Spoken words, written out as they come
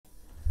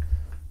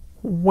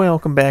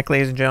Welcome back,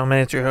 ladies and gentlemen.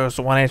 It's your host,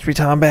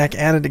 OneHpTom, back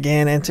at it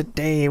again, and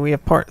today we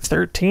have part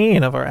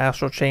 13 of our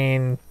Astral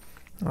Chain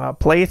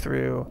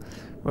playthrough,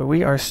 where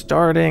we are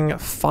starting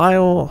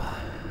file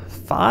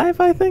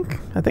 5, I think?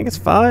 I think it's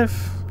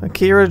 5.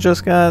 Akira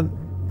just got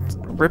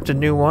ripped a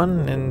new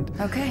one, and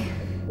okay.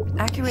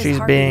 she's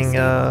being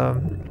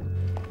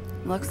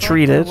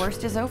treated. Like the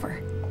worst is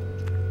over.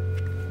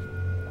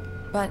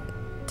 But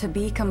to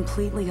be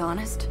completely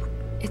honest,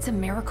 it's a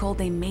miracle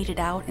they made it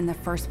out in the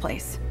first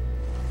place.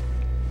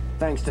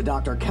 Thanks to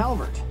Dr.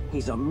 Calvert.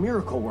 He's a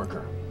miracle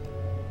worker.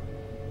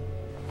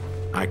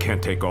 I can't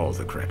take all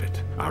the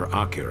credit. Our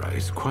Akira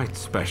is quite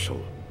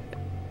special.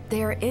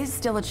 There is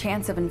still a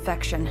chance of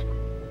infection.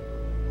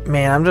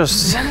 Man, I'm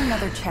just,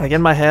 like,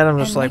 in my head, I'm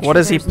just like, what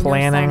is he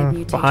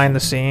planning behind the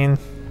scene?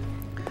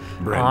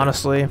 Brenda,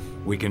 honestly.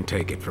 We can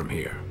take it from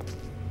here.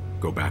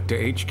 Go back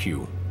to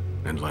HQ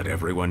and let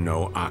everyone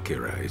know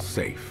Akira is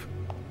safe.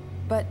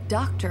 But,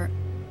 Doctor...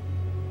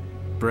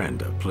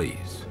 Brenda,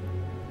 please.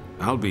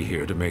 I'll be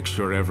here to make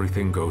sure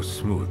everything goes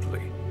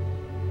smoothly.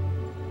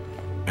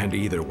 And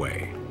either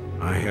way,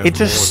 I have it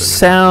just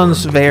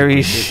sounds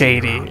very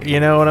shady. You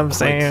know what I'm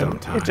saying?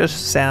 It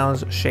just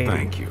sounds shady.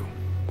 Thank you.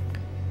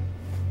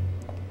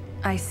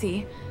 I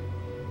see.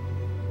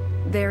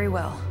 Very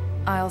well.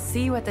 I'll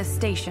see you at the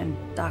station,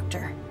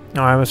 Doctor.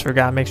 Oh, I almost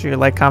forgot. Make sure you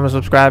like, comment,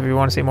 subscribe if you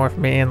want to see more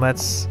from me, and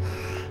let's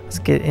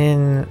get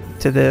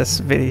into this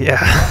video.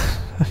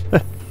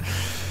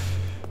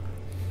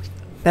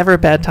 Never a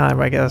bad time,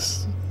 I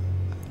guess.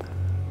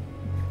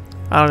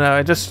 I don't know.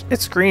 It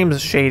screams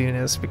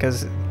shadiness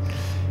because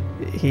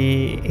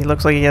he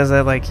looks like he has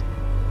that, like,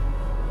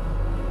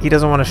 he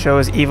doesn't want to show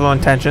his evil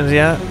intentions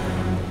yet.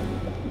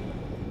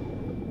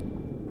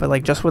 But,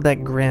 like, just with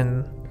that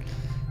grin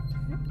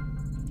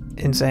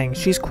and saying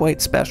she's quite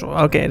special.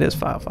 Okay, it is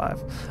file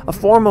 5. A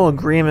formal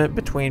agreement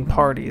between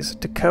parties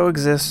to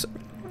coexist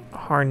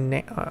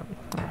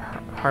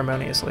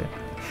harmoniously.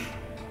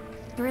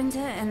 Brenda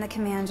and the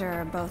commander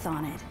are both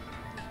on it.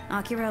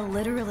 Akira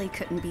literally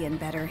couldn't be in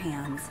better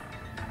hands.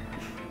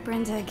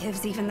 Brenda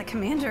gives even the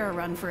commander a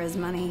run for his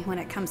money when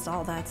it comes to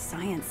all that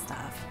science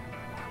stuff.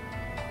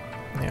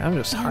 Yeah, I'm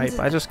just hype.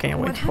 I just can't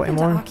wait to play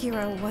more. What happened to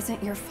Akira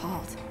wasn't your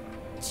fault.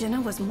 Jenna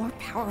was more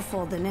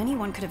powerful than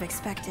anyone could have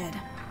expected.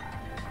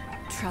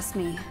 Trust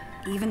me,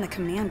 even the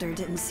commander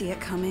didn't see it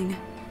coming.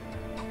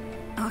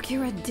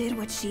 Akira did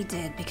what she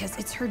did because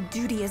it's her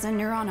duty as a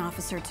neuron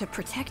officer to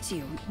protect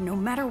you, no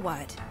matter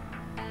what.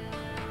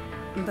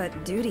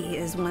 But duty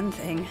is one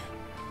thing.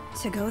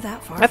 To go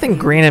that far, I think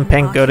green and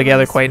pink go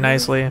together quite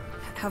nicely.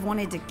 Have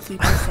wanted to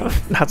keep her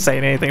safe. Not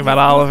saying anything about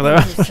Olive though.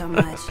 So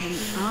much, and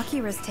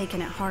Akira's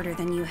taken it harder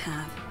than you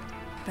have.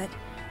 But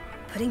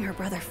putting her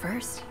brother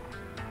first,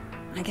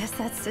 I guess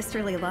that's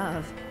sisterly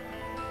love.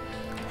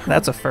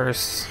 That's a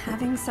first.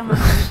 Having someone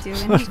who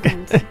do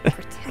anything to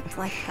protect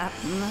like that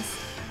must...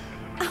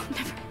 Oh,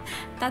 never.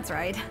 That's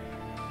right.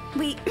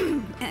 We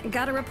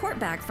got a report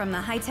back from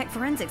the high-tech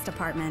forensics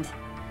department.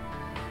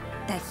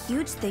 That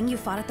huge thing you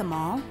fought at the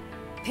mall?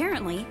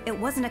 Apparently, it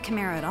wasn't a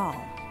chimera at all.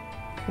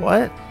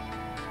 What?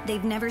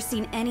 They've never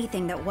seen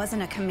anything that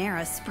wasn't a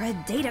chimera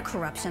spread data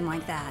corruption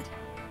like that.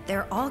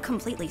 They're all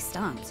completely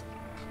stumped.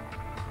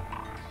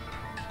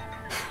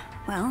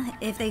 Well,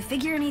 if they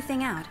figure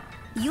anything out,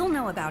 you'll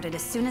know about it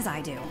as soon as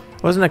I do.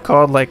 Wasn't it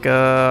called, like,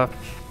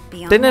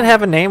 didn't it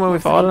have a name when we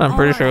fought it? I'm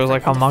pretty sure it was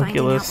like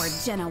homunculus.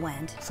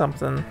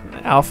 Something.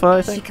 Alpha,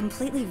 I think? She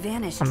completely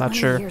vanished I'm not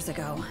sure. 20 years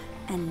ago,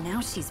 and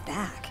now she's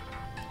back.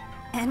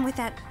 And with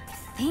that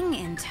thing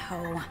in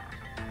tow,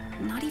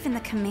 not even the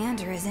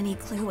commander has any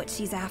clue what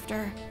she's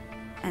after.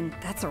 And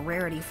that's a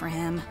rarity for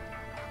him.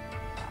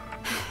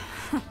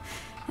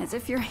 As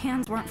if your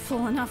hands weren't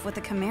full enough with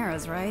the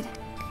chimeras, right?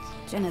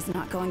 Jenna's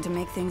not going to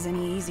make things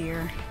any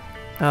easier.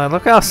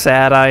 Look how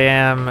sad I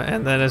am,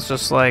 and then it's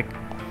just like,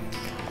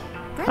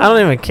 I don't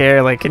even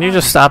care. Like, can you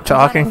just stop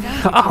talking?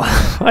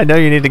 Oh, I know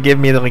you need to give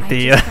me the, like,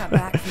 the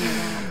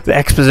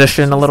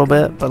exposition a little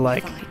bit, but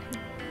like,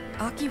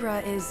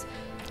 Akira is...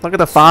 Look at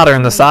the fodder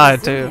in the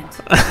side too.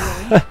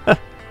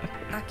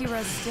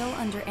 Akira's still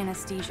under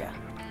anesthesia,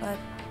 but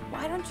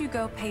why don't you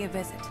go pay a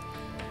visit?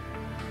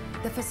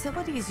 The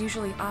facility is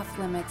usually off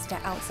limits to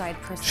outside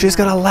personnel. She's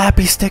got a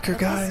lappy sticker,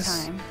 But guys.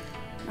 this time,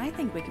 I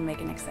think we can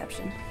make an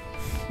exception.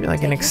 Be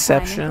like an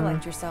exception.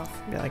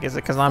 Be like, is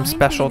it because I'm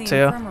special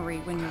too?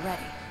 When you're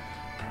ready.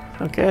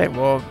 Okay,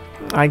 well,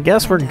 I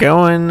guess we're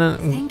going.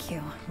 Thank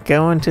you.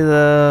 Going to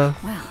the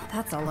Well,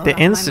 that's a load off my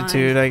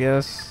institute, mind. I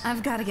guess.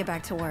 I've got to get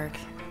back to work.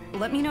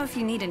 Let me know if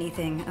you need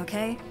anything,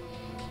 okay?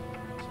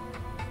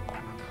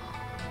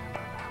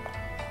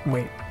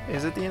 Wait,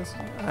 is it the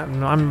institute? I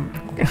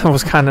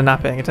was kind of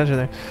not paying attention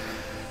there.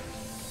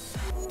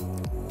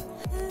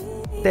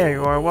 There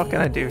you are. What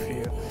can I do for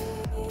you?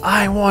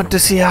 I want to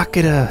see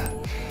Akira.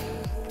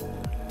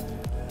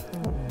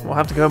 We'll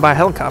have to go by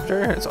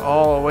helicopter. It's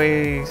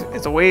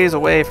a ways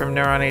away from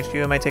Neuron HQ.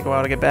 It might take a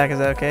while to get back. Is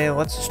that okay?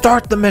 Let's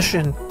start the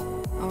mission.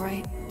 All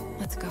right,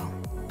 let's go.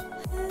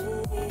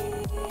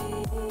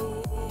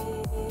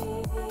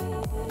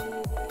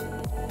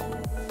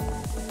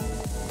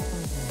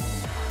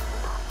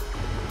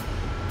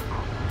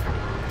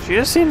 She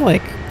just seemed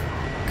like,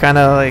 kind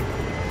of like,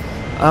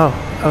 oh,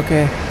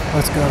 okay,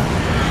 let's go.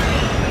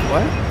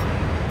 What?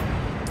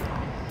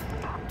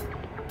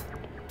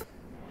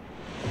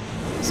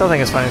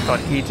 Something is funny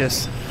called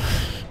Aegis.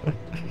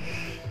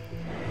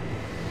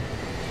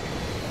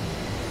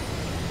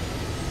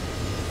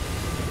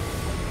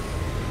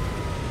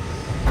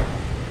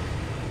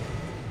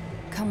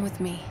 Come with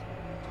me.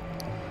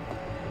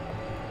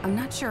 I'm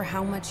not sure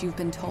how much you've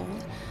been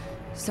told,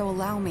 so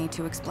allow me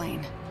to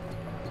explain.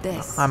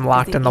 This I'm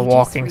locked is in the Aegis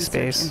walking Research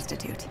space.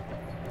 Institute.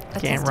 A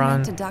Can't testament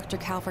run. to Dr.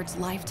 Calvert's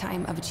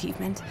lifetime of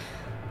achievement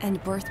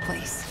and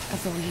birthplace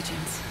of the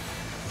Legions.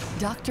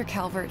 Dr.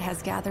 Calvert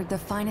has gathered the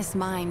finest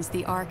minds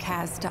the Ark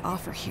has to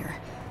offer here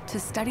to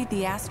study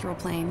the astral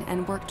plane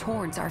and work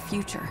towards our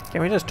future.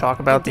 Can we just talk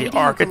about the data you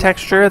collect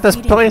architecture of this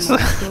feeding place? from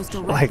it goes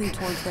directly Like,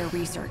 towards their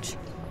research.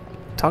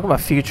 talk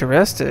about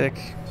futuristic.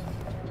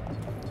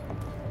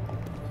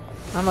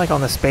 I'm like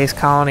on the space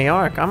colony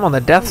Ark. I'm on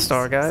the Death Please,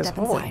 Star, guys. step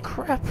Holy inside.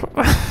 crap.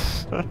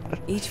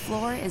 Each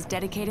floor is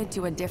dedicated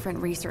to a different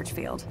research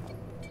field.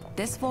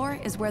 This floor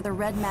is where the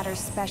red matter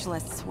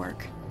specialists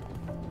work.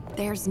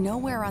 There's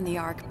nowhere on the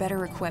Ark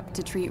better equipped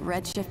to treat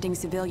red-shifting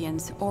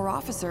civilians or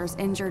officers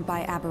injured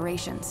by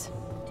aberrations.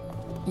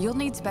 You'll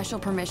need special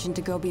permission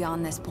to go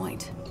beyond this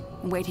point.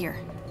 Wait here.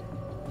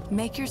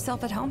 Make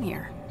yourself at home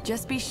here.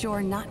 Just be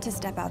sure not to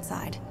step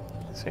outside.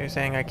 So you're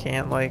saying I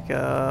can't, like,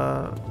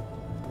 I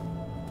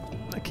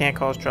can't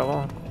cause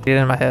trouble? Get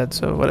it in my head,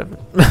 so whatever.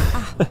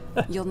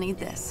 You'll need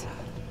this.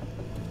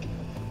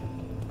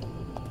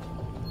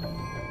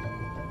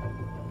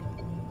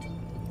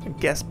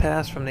 Guest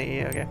pass from the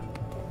E, okay.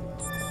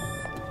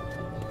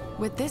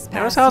 With this pass,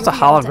 Notice how it's a you'll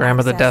be able to hologram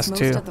of the access desk, most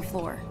too. of the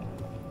floor.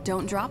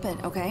 Don't drop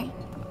it, okay?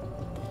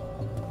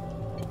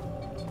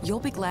 You'll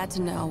be glad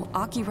to know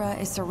Akira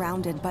is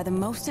surrounded by the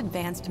most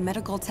advanced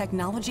medical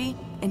technology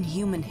in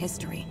human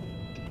history.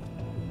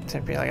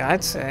 To be like,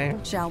 I'd say.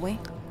 Shall we?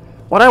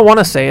 What I want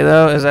to say,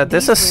 though, is that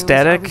this These rooms are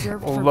aesthetic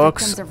reserved for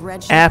looks victims of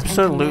red shift and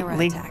chimera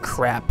absolutely attacks.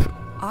 crap.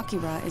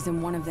 Akira is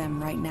in one of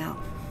them right now.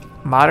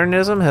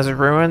 Modernism has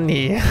ruined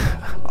the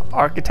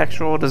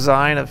architectural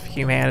design of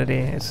humanity.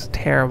 It's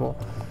terrible.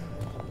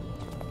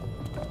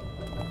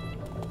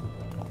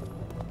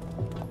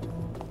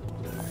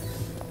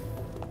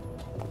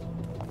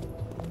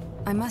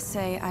 I must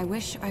say, I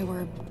wish I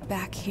were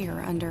back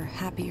here under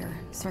happier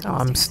Oh,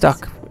 circumstances. I'm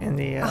stuck in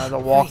the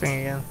walking right.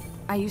 again.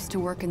 I used to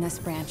work in this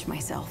branch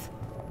myself,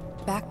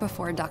 back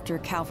before Dr.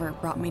 Calvert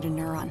brought me to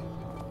Neuron.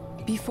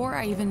 Before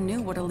I even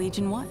knew what a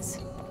Legion was.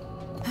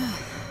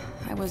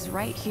 I was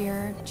right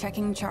here,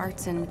 checking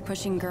charts and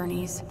pushing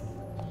gurneys.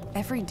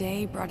 Every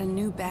day brought a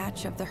new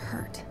batch of the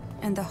hurt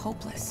and the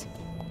hopeless.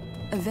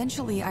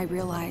 Eventually I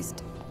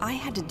realized I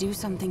had to do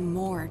something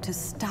more to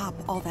stop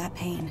all that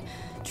pain.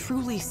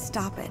 Truly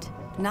stop it,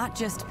 not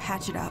just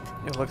patch it up.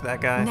 You look at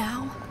that guy.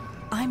 Now,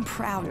 I'm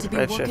proud to be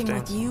Red working shifting.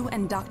 with you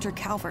and Dr.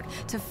 Calvert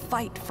to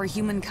fight for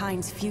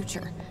humankind's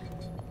future.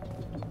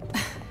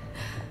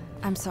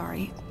 I'm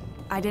sorry.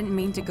 I didn't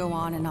mean to go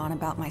on and on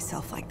about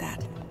myself like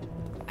that.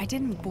 I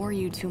didn't bore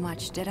you too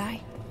much, did I?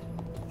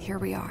 Here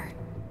we are.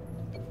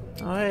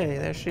 Oh, hey,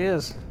 there she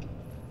is.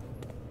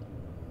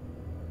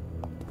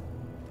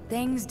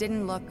 Things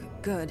didn't look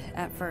good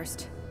at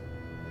first.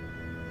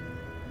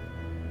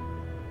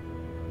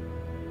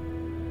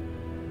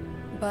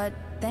 But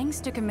thanks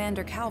to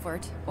Commander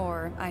Calvert,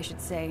 or I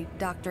should say,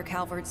 Dr.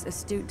 Calvert's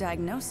astute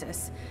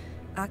diagnosis,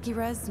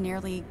 Akira's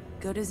nearly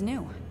good as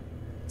new.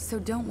 So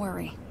don't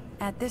worry.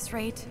 At this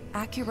rate,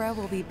 Akira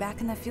will be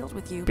back in the field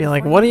with you. Be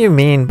like, before what do you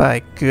mean by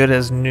good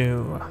as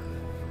new?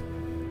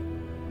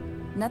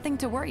 Nothing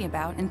to worry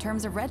about in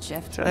terms of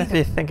redshift. Should I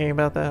be thinking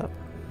about that?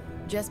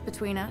 Just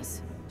between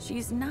us,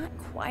 she's not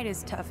quite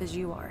as tough as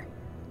you are.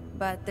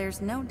 But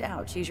there's no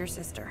doubt she's your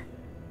sister.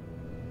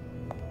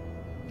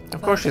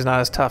 Of course she's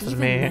not as tough as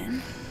Even me.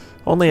 then,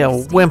 Only a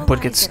to wimp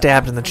would get stabilize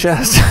stabbed it in the all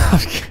from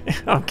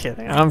chest. I'm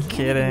kidding. I'm can't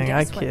kidding. even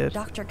I guess what kid.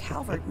 Dr.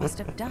 Calvert must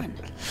have done.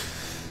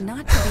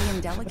 Not to be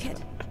indelicate,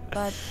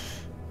 but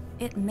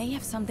it may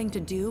have something to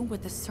do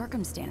with the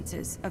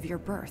circumstances of your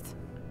birth.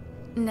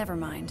 Never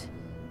mind.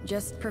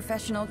 Just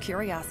professional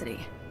curiosity.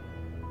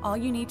 All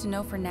you need to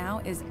know for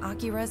now is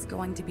Akira's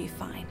going to be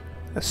fine.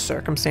 The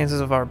circumstances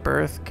of our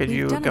birth. Could We've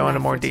you done go into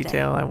enough more for today.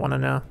 detail? I want to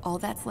know. All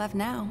that's left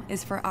now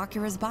is for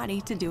Akira's body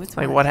to do its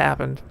Like, work. what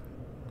happened?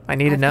 I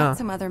need to I've know. got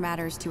some other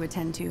matters to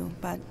attend to,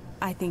 but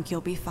I think you'll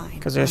be fine.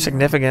 Because there's Don't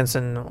worry. significance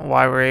in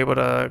why we're able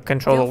to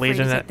control Feel the free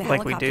to Legion take the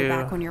like we helicopter do.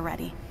 back when you're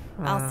ready.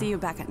 I'll see you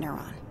back at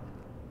Neuron.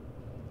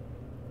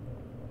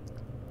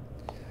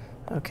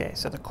 Okay,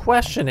 so the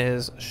question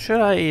is,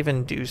 should I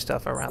even do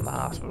stuff around the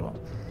hospital?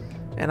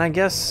 And I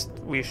guess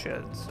we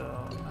should, so...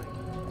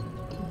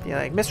 Be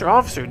like, Mr.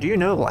 Officer, do you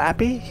know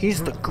Lappy?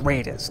 He's the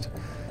greatest.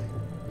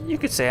 You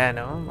could say I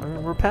know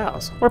him. We're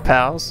pals. We're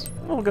pals.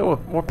 We'll go with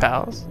we're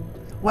pals.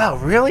 Wow,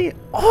 really?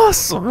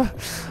 Awesome!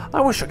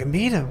 I wish I could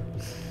meet him.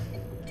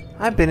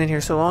 I've been in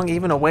here so long,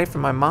 even away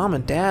from my mom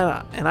and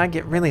dad, and I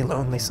get really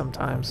lonely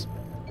sometimes.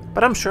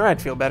 But I'm sure I'd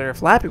feel better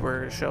if Lappy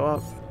were to show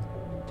up.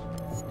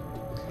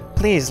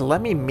 Please,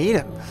 let me meet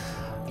him.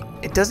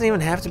 It doesn't even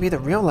have to be the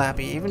real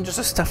Lappy, even just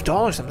a stuffed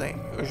doll or something.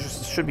 It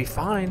should be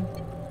fine.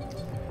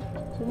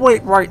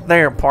 Wait right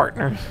there,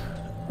 partner.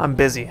 I'm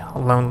busy, a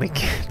lonely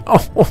kid.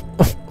 Oh,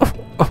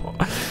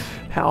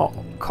 how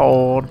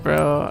cold,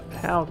 bro.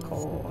 How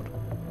cold.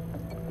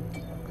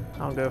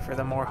 I'll go for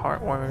the more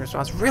heartwarming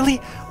response.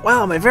 Really?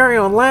 Wow, my very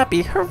own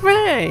Lappy.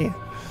 Hooray!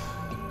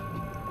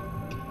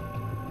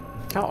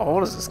 How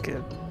old is this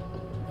kid?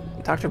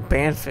 Dr.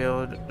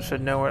 Banfield should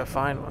know where to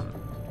find one.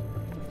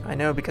 I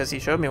know because he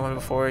showed me one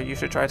before. You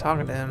should try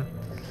talking to him.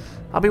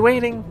 I'll be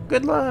waiting.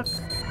 Good luck.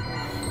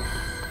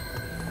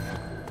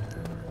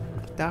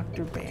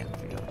 Dr.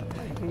 Banfield.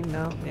 Maybe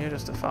no, you're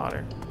just a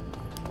fodder.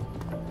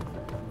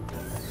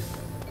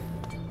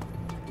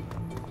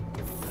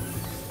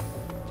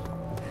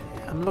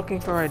 I'm looking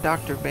for a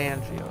Dr.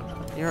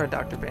 Banfield. You're a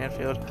Dr.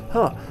 Banfield.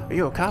 Huh, are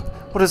you a cop?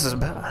 What is this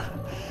about?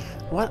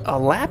 What? A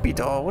Lappy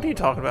doll? What are you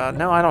talking about?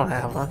 No, I don't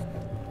have one.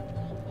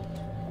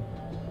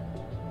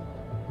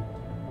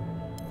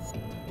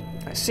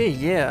 I see,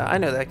 yeah, I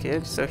know that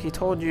kid. So he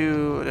told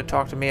you to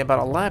talk to me about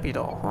a Lappy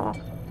doll, huh?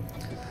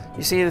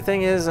 You see, the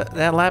thing is,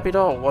 that Lappy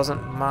doll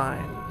wasn't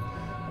mine.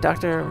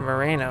 Dr.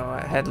 Moreno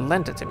had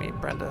lent it to me,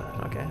 Brenda.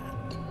 Okay.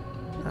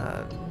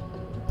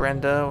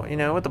 Brenda, you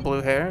know, with the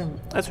blue hair,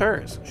 that's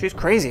hers. She's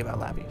crazy about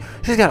Lappy.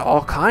 She's got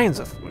all kinds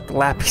of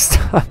Lappy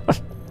stuff.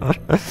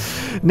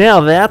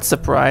 Now that's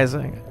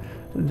surprising.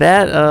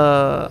 That,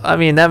 I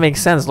mean, that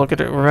makes sense. Look at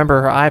her.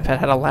 Remember, her iPad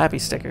had a Lappy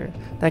sticker.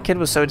 That kid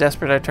was so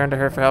desperate I turned to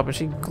her for help, and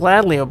she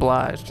gladly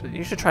obliged.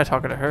 You should try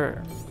talking to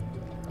her.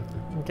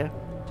 Okay.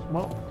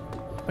 Well,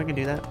 I can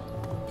do that.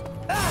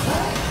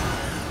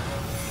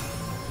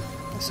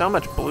 So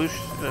much blue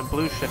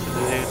shit to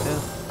do,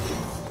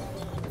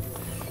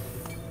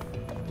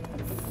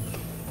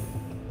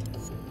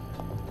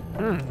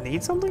 too.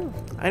 Need something?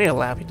 I need a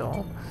Lappy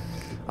doll.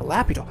 A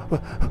Lappy doll?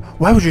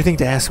 Why would you think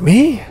to ask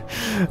me?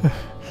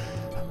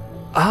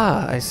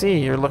 Ah, I see.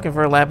 You're looking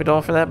for a Lappy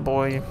doll for that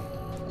boy.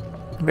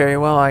 Very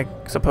well, I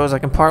suppose I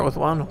can part with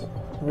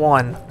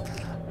one.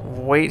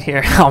 Wait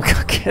here, I'll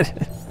go get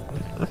it.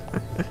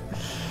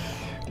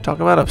 Talk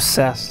about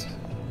obsessed.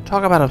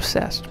 Talk about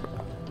obsessed.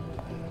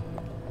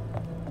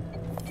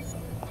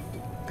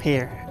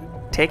 Here,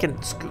 take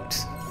and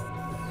scoot.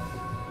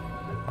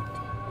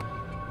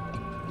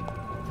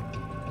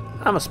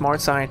 I'm a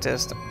smart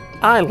scientist.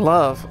 I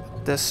love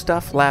this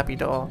stuffed Lappy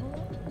doll.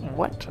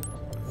 What?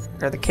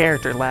 Or the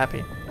character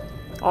Lappy.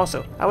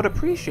 Also, I would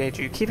appreciate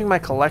you keeping my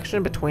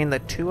collection between the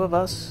two of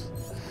us.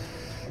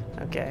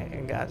 Okay, I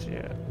got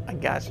you. I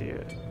got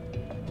you.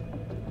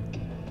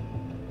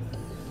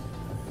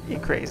 You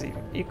crazy.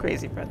 You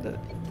crazy, Brenda.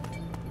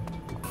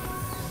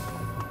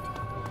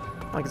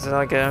 Like it's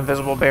like an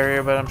invisible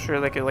barrier, but I'm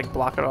sure they could like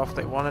block it off if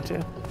they wanted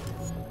to.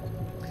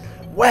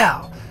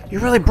 Wow, you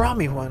really brought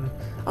me one.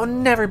 I'll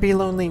never be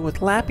lonely with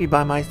Lappy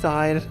by my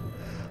side.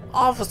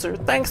 Officer,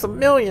 thanks a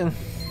million.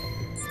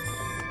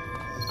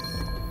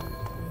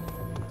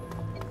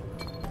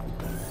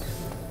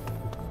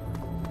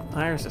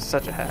 Iris is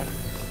such a hack.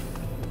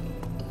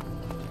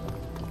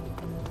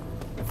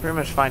 You pretty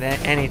much find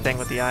anything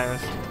with the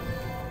Iris.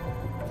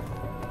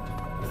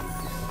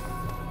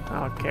 I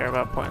don't care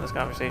about pointless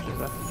conversations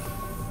though.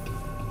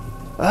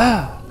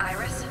 Ah!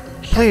 Iris,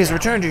 Please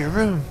return to your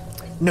room.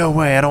 No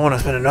way, I don't want to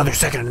spend another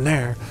second in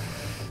there.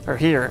 Or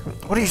here.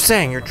 What are you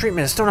saying? Your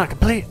treatment is still not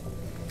complete.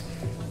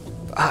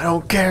 I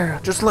don't care.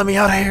 Just let me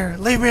out of here.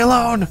 Leave me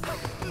alone.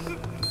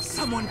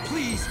 Someone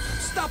please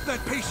stop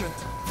that patient.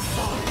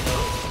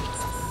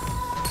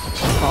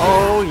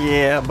 Oh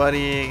yeah,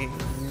 buddy.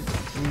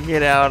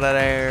 Get out of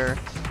there.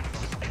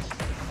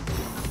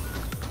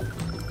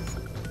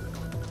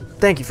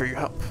 Thank you for your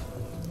help.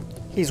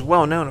 He's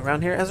well known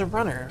around here as a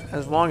runner.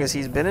 As long as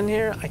he's been in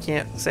here, I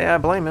can't say I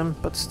blame him,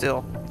 but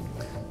still.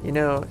 You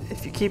know,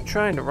 if you keep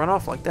trying to run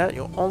off like that,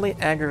 you'll only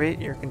aggravate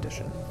your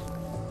condition.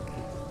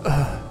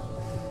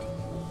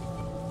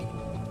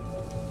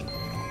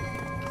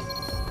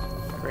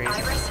 Crazy.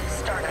 Iris,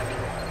 startup.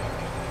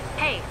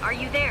 Hey, are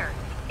you there?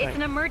 It's Wait,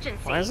 an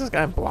emergency. Why is this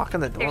guy blocking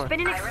the door? There's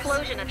been an Iris,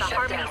 explosion at the shut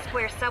Harmony down.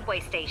 Square subway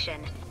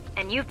station,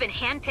 and you've been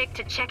handpicked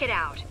to check it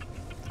out.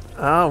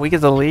 Oh, we get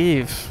to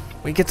leave.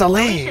 We get to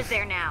Alicia's leave.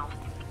 there now.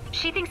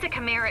 She thinks the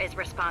Chimera is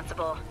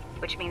responsible,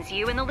 which means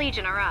you and the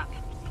Legion are up.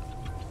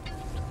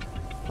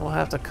 We'll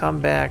have to come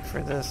back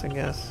for this, I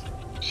guess.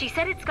 She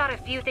said it's got a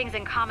few things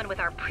in common with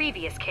our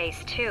previous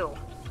case, too.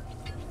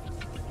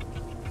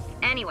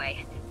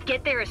 Anyway,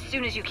 get there as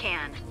soon as you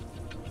can.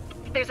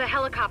 There's a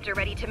helicopter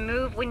ready to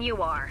move when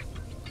you are.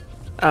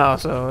 Oh,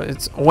 so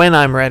it's when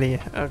I'm ready.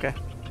 Okay.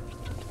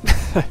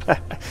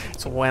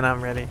 It's when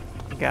I'm ready.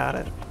 Got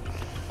it.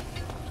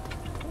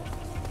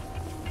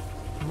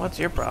 What's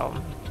your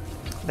problem?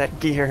 That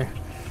gear.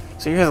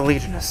 So you're the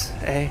Legionist,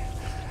 eh?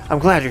 I'm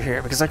glad you're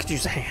here because I could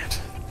use a hand.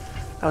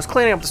 I was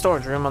cleaning up the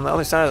storage room on the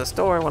other side of the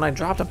store when I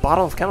dropped a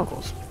bottle of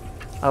chemicals.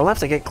 I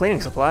left to get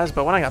cleaning supplies,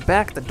 but when I got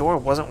back, the door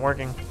wasn't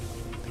working.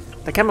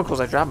 The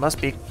chemicals I dropped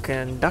must be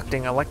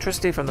conducting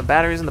electricity from the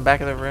batteries in the back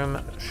of the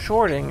room,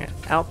 shorting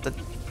out the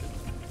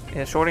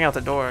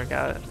door.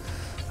 Got it.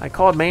 I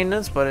called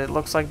maintenance, but it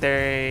looks like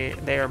they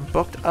are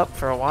booked up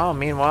for a while.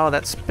 Meanwhile,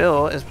 that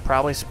spill is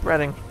probably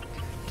spreading.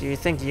 Do you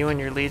think you and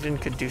your Legion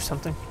could do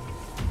something?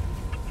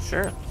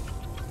 Sure.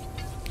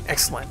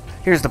 Excellent.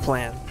 Here's the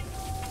plan.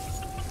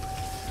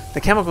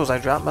 The chemicals I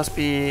dropped must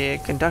be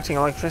conducting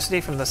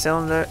electricity from the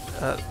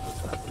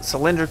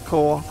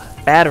cylindrical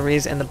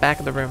batteries in the back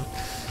of the room.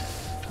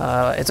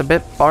 It's a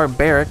bit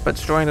barbaric, but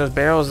destroying those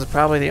barrels is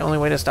probably the only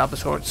way to stop the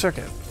short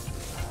circuit.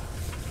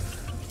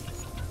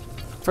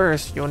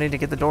 First, you'll need to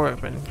get the door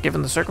open.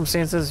 Given the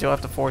circumstances, you'll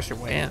have to force your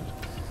way in.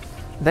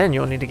 Then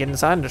you'll need to get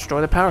inside and destroy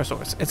the power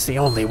source. It's the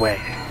only way.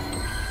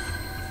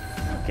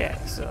 Okay,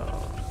 so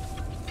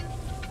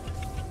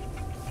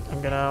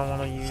I'm gonna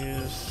want to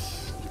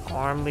use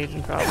Arm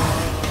Legion probably.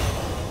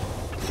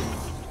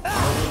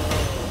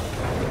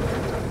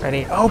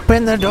 Ready?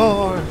 Open the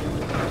door!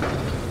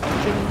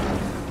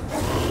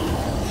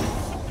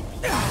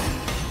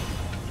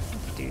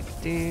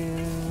 Do.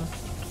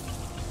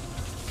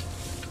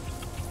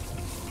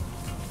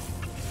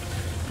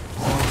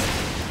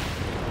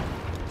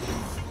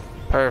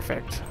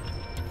 Perfect.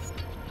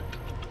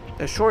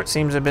 The short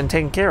seems to have been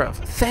taken care of.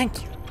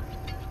 Thank you.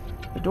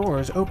 The door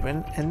is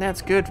open, and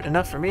that's good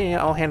enough for me.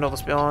 I'll handle the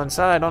spill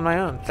inside on my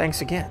own.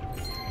 Thanks again.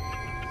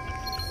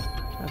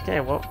 Okay,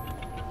 well,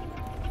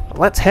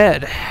 let's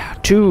head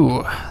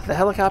to the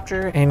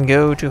helicopter and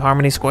go to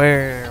Harmony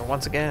Square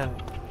once again.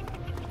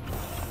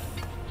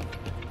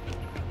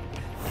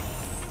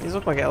 These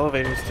look like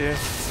elevators too.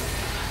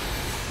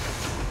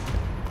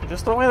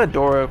 Just the way the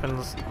door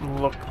opens,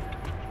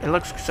 it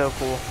looks so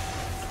cool.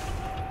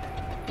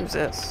 Who's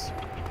this?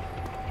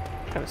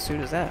 What kind of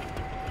suit is that?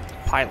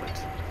 Pilot.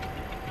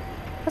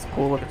 That's a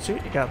cool looking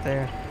suit you got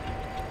there.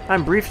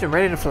 I'm briefed and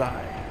ready to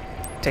fly.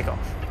 Take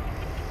off.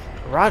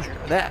 Roger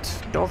that.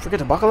 Don't forget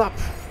to buckle up.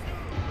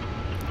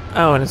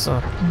 Oh, and it's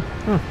a...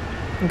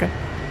 okay.